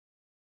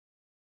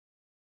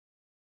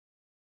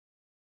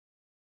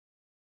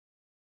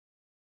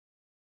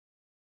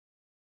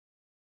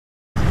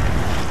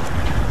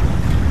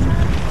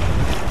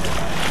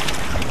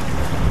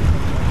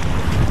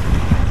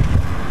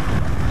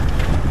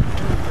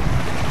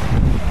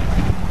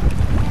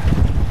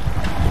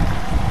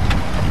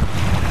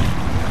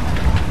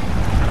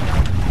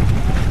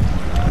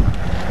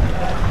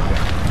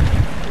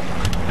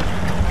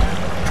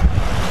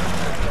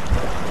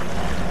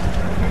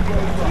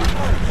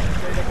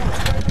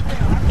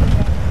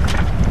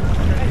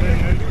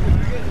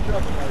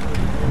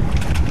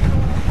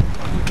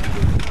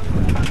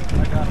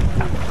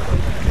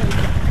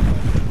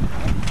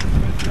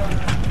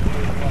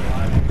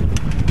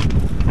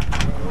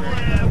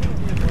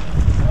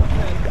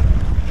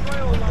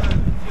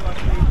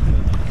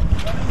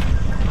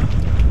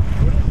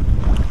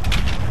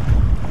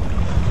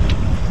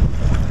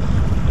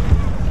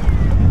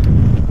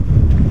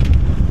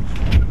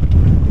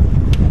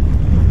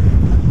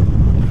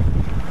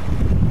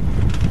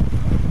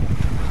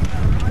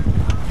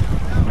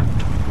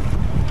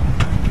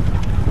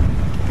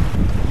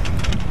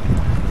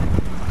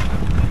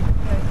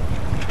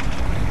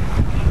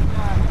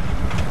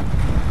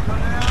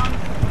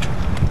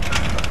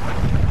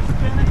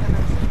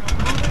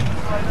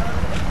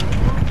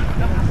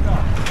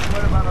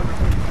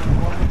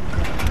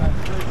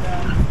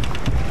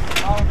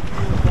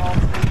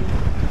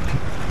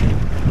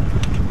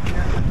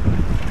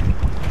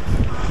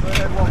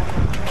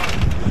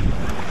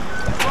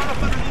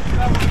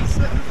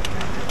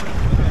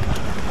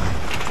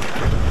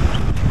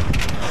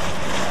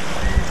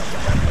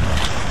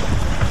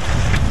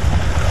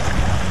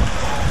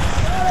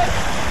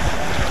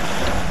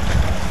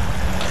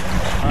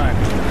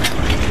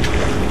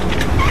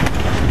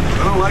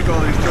like all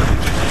these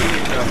turkeys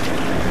eating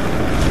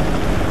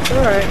stuff.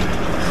 All right.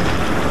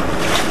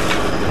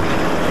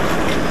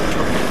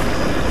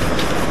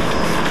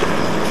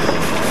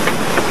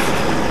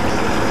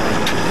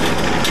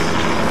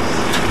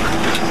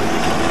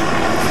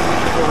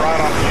 We're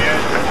right on the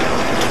edge.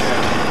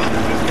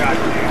 Just got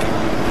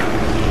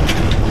you.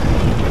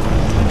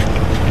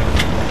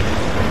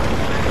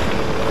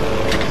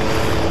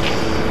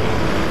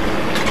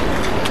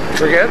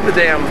 Forget the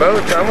damn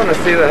boats. I want to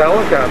see the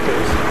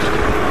helicopters.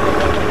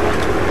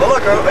 Well,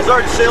 look, is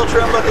our sail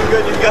trim looking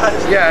good, you guys?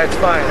 Yeah, it's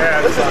fine.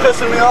 Yeah, This is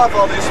pissing me off,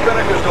 all these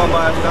spinnakers going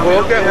by.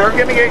 We're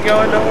gonna get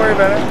going. Don't worry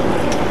about it.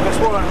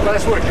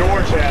 That's what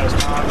George has,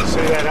 Tom. You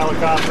see that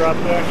helicopter up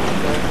there?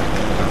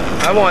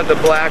 I want the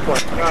black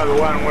one. No, the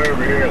one way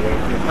over here.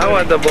 I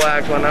want the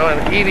black one. I want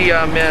Idi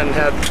Amin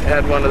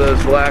had one of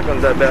those black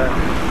ones. I bet.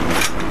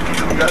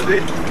 Does he?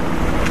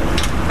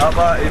 How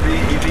about EB?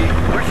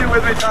 Weren't you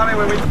with me, Tommy,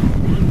 when we...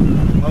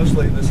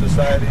 Mostly the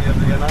Society of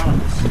the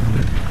Anonymous.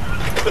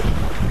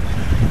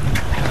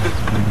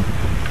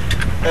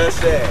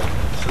 SA,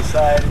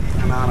 Society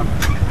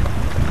Anonymous.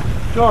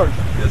 George,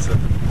 Yes, sir.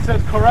 it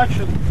says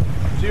correction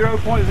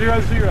 0.00.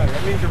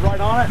 That means you're right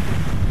on it?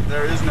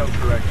 There is no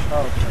correction.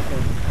 Oh,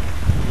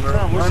 We're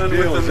Tom, what's the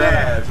running deal with with the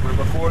that? nads. We're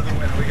before the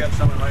wind. We got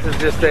someone right This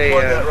is just Plug a.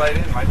 that right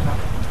in, right, Tom?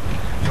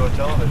 Show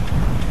television.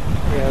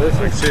 Yeah, this I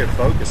can is. see it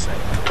focusing.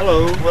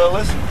 Hello. Well,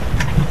 listen,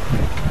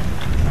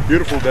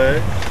 Beautiful day.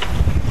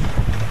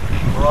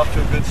 we're off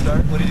to a good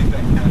start. What do you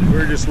think, Ken? We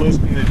were just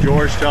listening to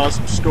George tell us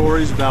some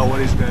stories about what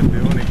he's been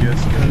doing. He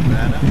gets to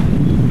Havana.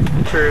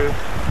 True.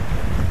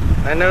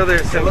 I know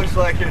there's It some looks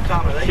like here,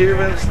 Tom, are they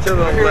Cubans to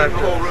the we're here in left. the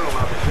whole room,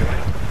 obviously,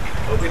 right?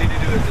 What we need to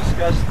do is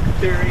discuss the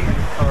theory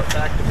or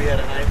fact that we had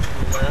a knife to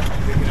the left.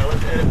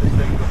 Let's edit this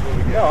thing before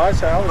we get No, I was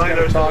find going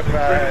to talk ourselves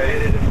about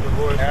incriminated and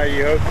divorced. how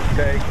you hope to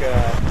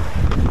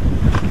take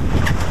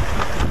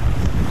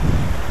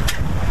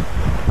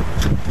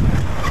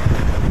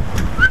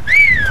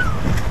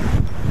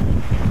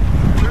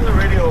Turn the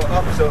radio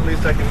up so at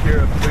least I can hear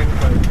a plane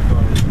fight.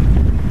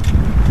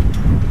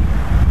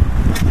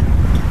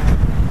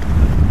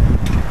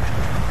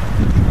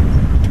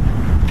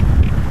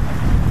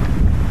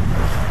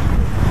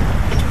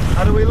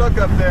 How do we look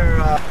up there?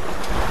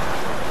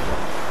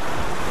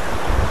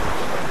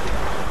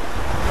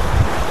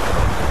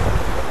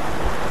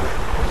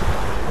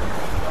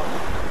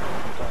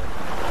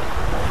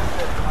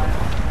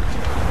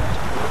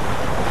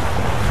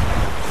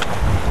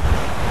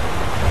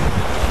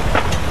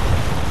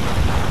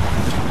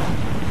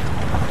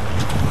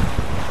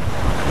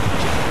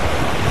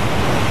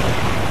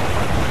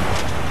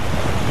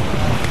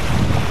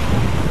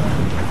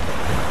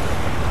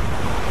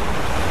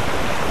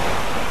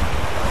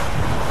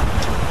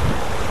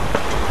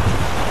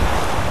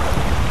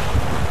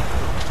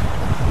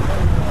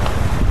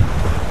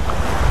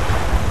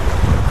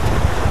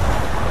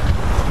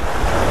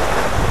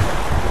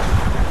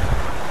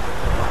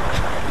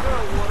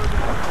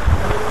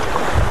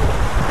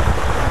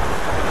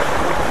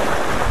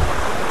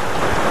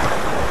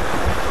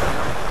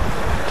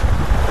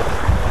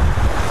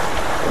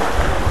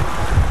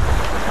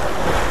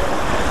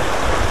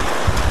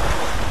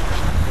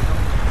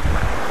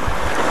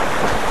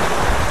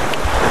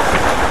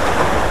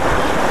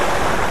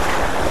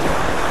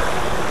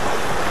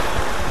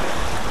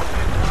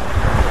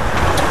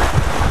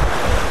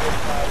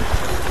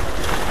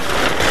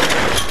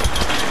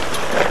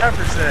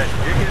 Jefferson.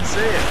 You can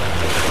see it.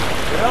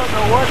 We don't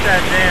know what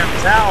that damn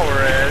tower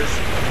is.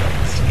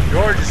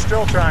 George is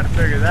still trying to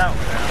figure that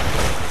one out.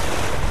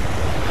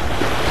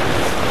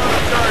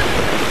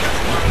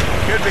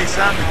 Could be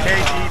something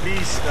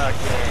KGB stuck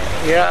there.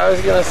 Yeah, I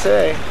was gonna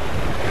say.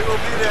 We will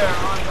be there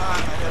on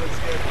time ahead of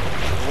schedule.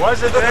 It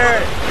wasn't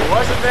there. It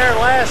wasn't there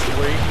last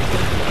week.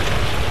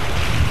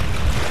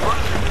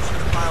 This is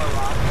a pile of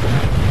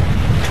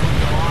rock.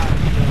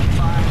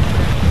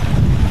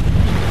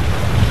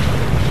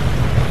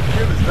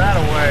 Cuba's that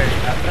away,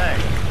 I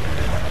think.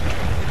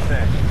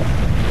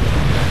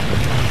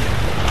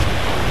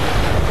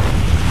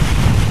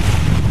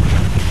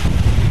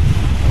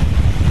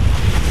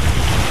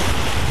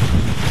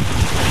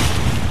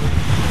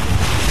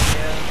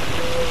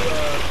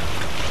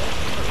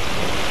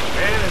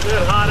 Man, is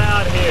it hot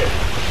out here?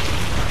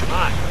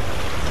 Hot.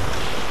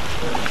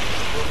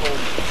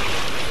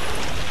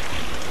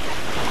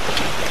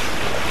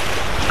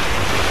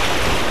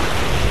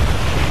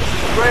 This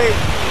is great.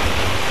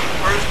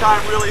 First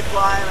time really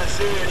flying a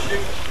serious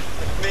shoot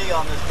with me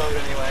on this boat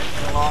anyway,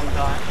 in a long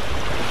time.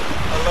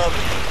 I love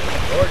it.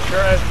 George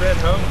sure has been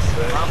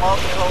homesick. I'm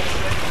also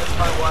homesick, miss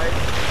my wife.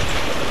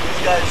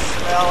 These guys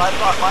smell, I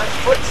thought my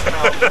foot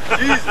smelled.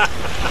 Jesus,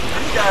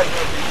 these guys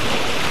are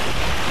people.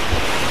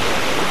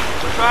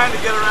 We're trying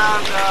to get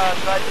around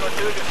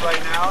Tortugas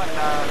right now, and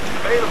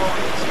debatable,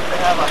 we seem to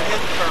have a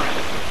hidden current.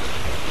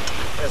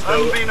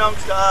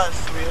 Unbeknownst to us,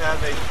 we have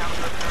a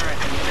counter current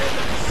in here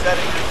that is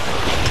setting us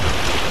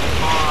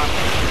on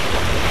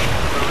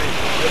the reef.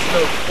 There's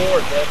no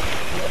port.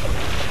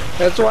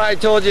 That's why I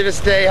told you to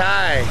stay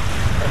high.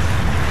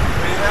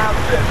 We have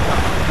been.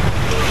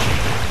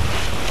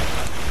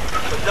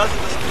 But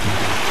doesn't this...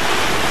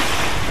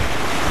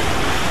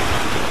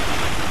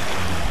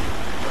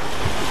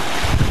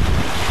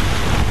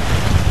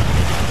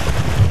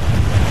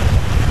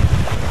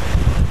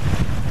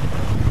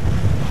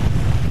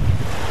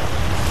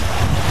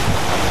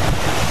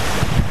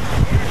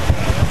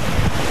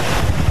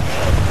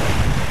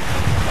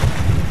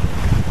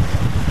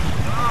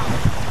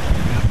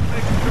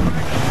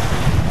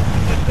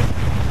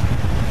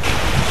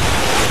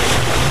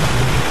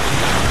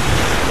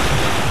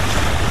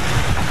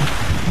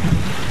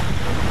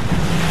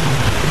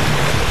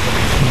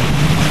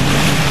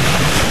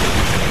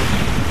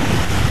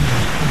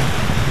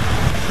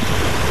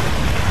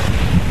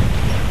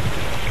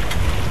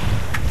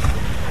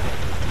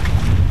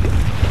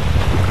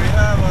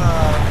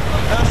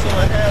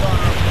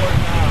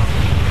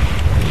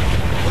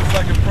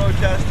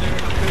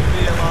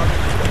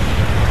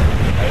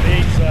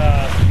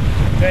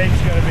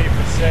 Tape's going to be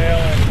for sale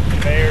in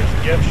the mayor's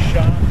gift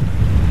shop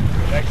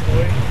next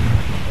week.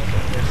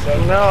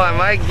 No, I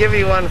might give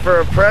you one for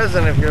a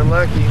present if you're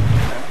lucky.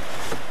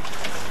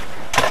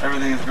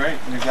 Everything is great.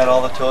 We've got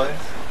all the toys.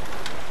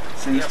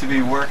 Seems to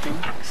be working,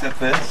 except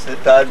this.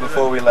 It died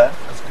before we left.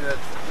 That's good.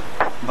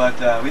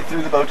 But we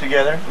threw the boat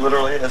together,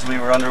 literally, as we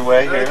were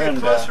underway here. Get And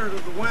closer to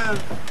the wind.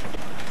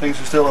 things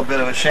are still a bit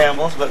of a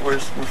shambles, but we're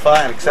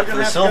fine, except for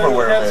the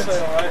silverware lids.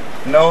 Right?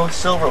 No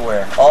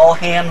silverware. All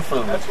hand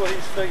food. That's what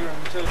he's figuring,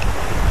 too.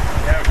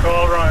 You haven't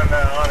called her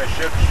on a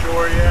ship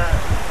ashore yet?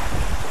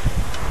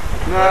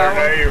 No, Let her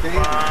know you're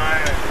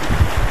fine.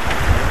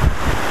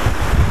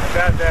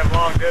 About that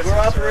long distance. we're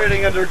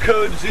operating under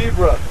code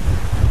zebra.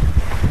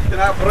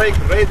 Cannot break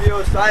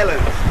radio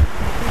silence.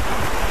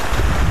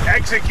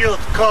 Execute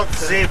code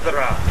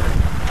zebra.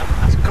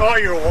 Just call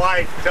your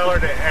wife, tell her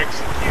to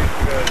execute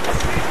code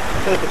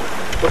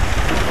zebra.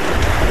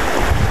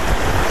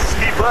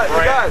 But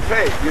you guys,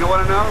 hey, you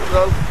want to know?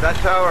 Though, that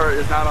tower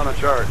is not on a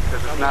chart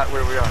because it's not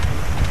where we are.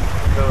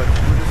 So we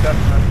just have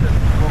to,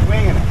 we're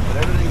winging it, but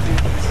everything seems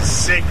to be... It's a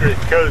secret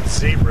code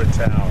zebra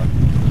tower.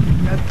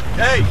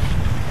 Hey!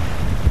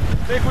 I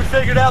think we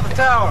figured out the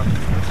tower.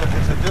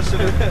 It's a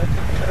dissonant.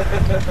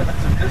 It's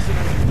a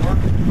dissonant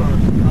working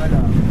post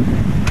hideout.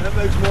 That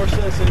makes more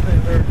sense than anything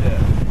I've heard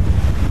yet.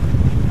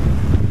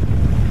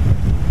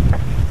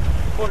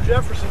 Fort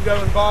Jefferson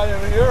going by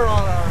over here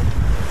on our...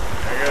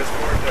 There goes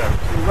Fort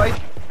Jefferson. Right.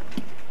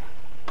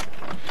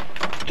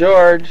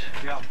 George,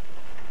 Yeah.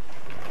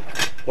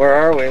 where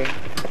are we?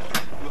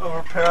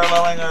 We're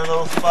paralleling our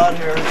little spot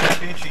here in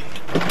Beachy.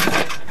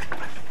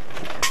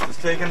 It's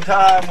taking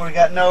time. We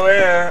got no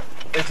air.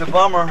 It's a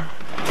bummer.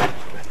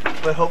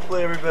 But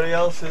hopefully everybody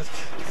else is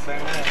the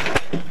same way.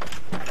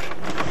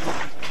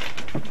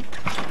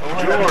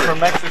 We're heading for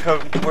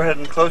Mexico. We're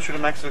heading closer to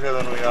Mexico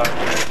than we are to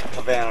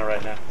Havana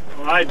right now.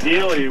 Well,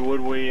 ideally, would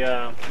we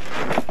ought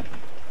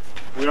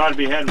to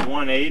be heading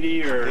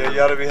 180 or? Yeah, you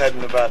ought to be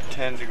heading about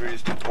 10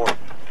 degrees to port.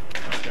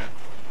 Okay.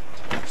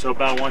 So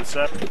about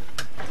 170.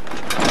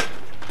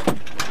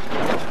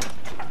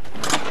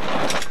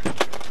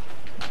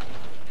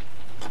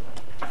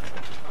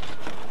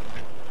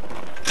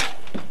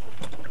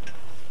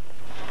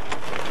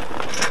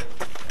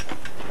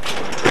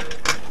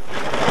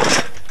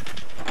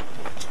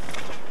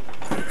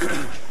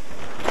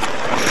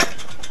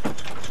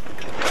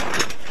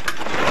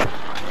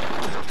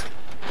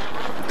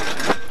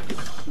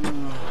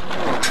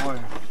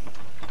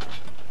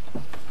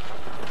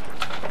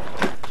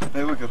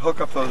 Maybe we could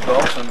hook up those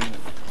dolphins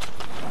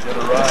and get a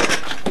ride.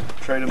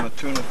 Trade them a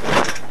tuna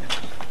fish.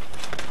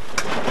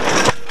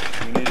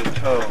 We need a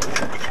tow.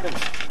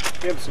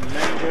 Give some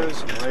mangoes,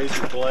 some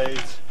razor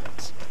blades.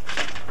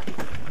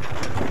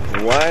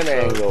 Wide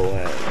angle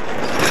lens.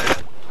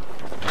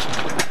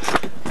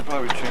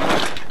 Probably change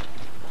it.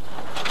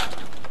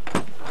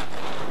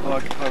 Well, I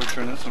could probably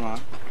turn this one on.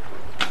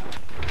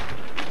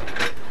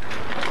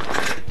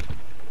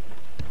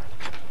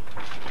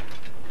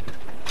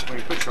 Well,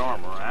 you put your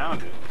arm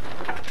around it.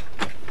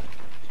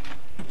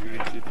 You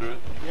can see through it.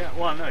 Yeah,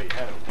 well, no, you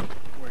had it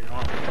where your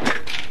arm was.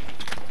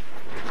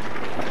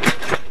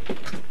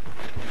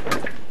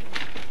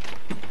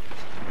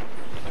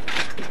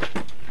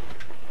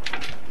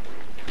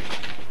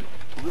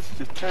 Well, this is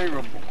just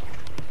terrible.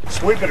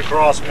 Sweep it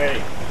across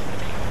me.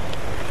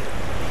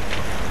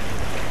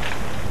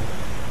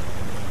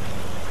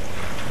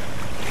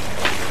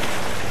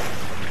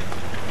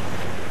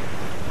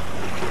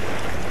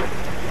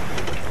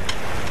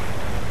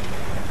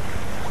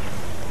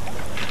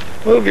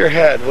 Move your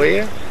head, will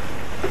you?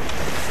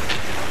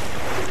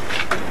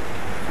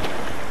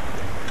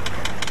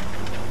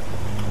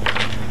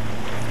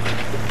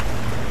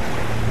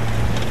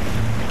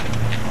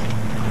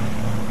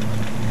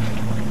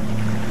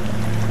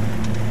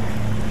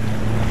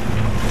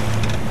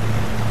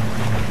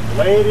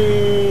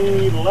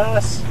 Lady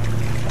less.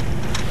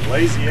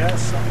 Lazy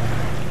ass.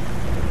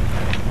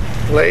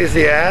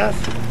 Lazy ass?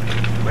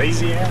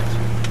 Lazy ass.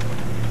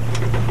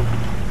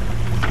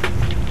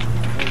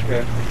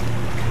 Okay.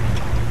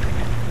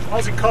 Why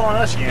is he calling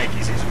us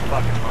Yankees? He's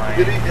fucking lying.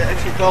 Did he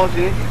actually call us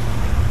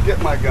Yankees?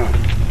 Get my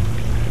gun.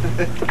 I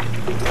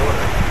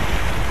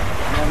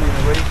mean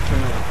the race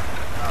canoe.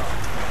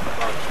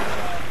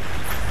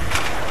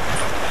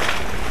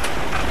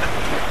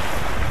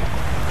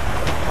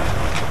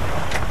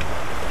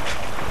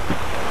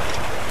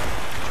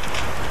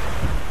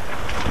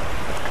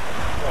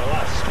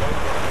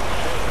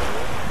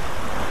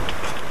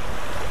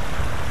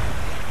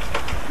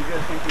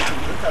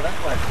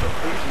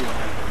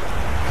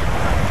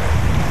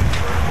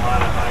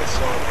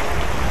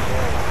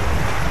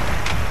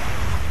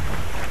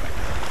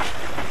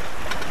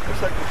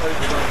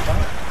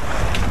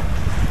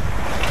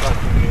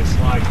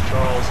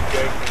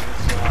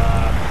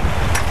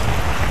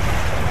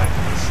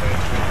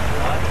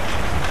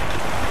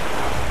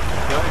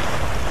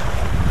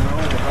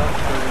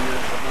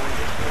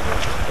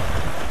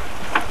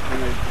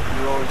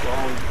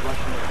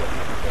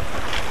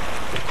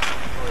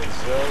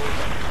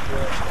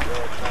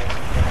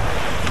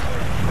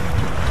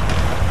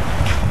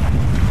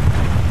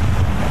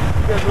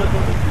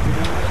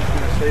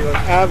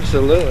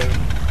 Absolutely.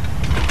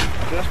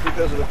 Just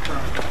because of the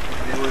current. The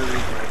only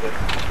reason I did.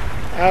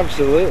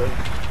 Absolutely.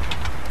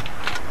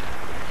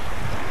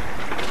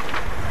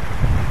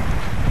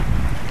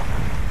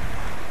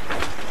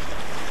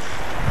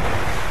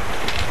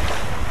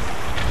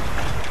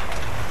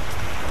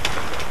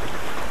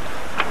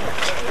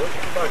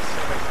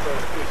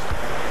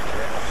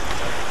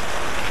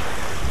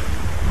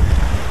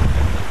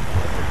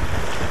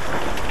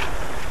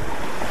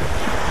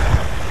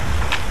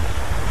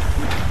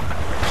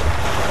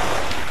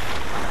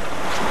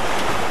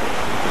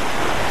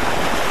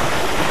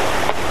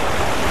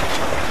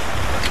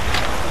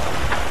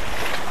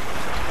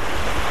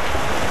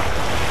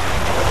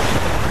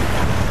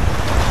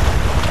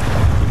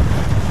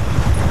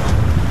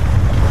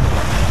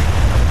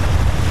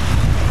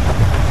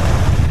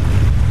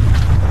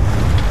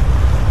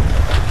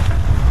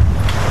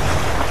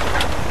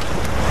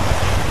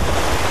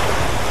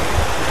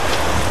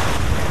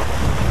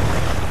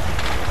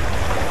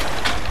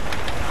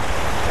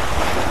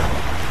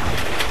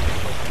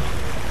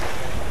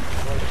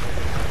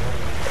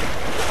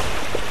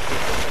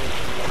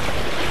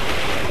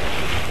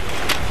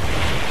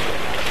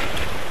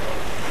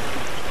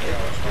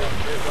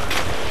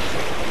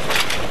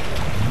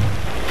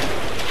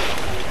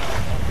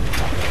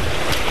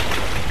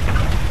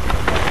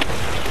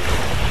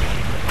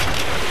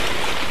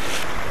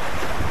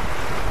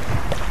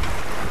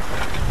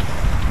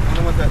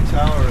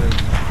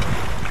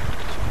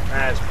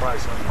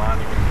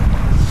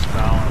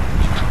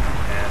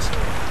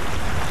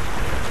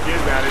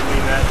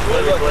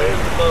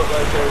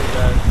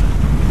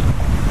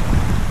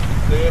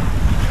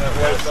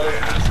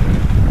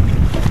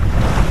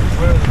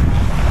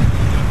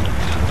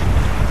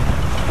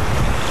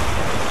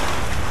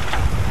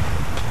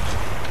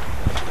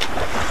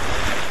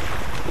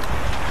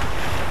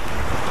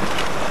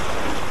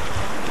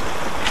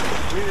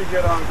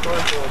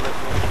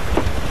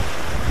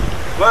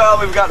 Well,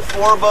 we've got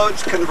 4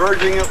 boats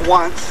converging at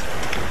once.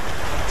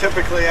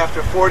 Typically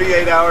after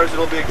 48 hours,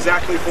 it'll be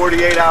exactly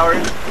 48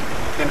 hours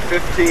in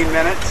 15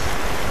 minutes.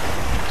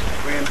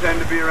 We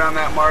intend to be around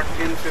that mark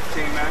in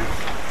 15 minutes.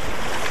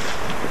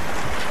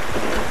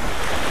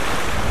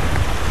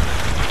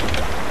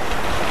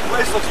 The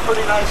place looks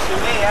pretty nice to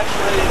me.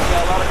 Actually, it's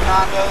got a lot of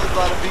condos, a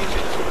lot of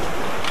beaches.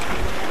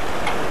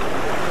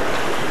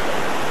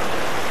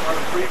 A lot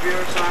of free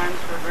beer signs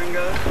for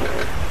gringos.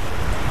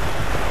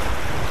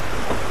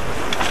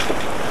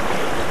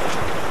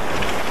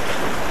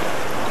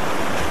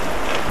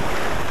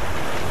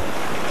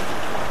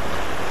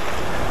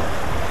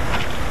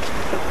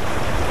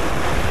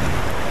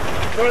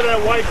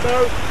 That white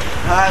boat?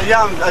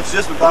 Yeah,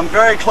 I'm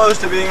very close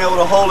to being able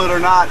to hold it or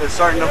not. It's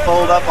starting to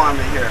fold up on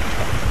me here.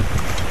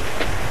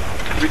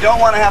 We don't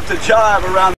want to have to jibe around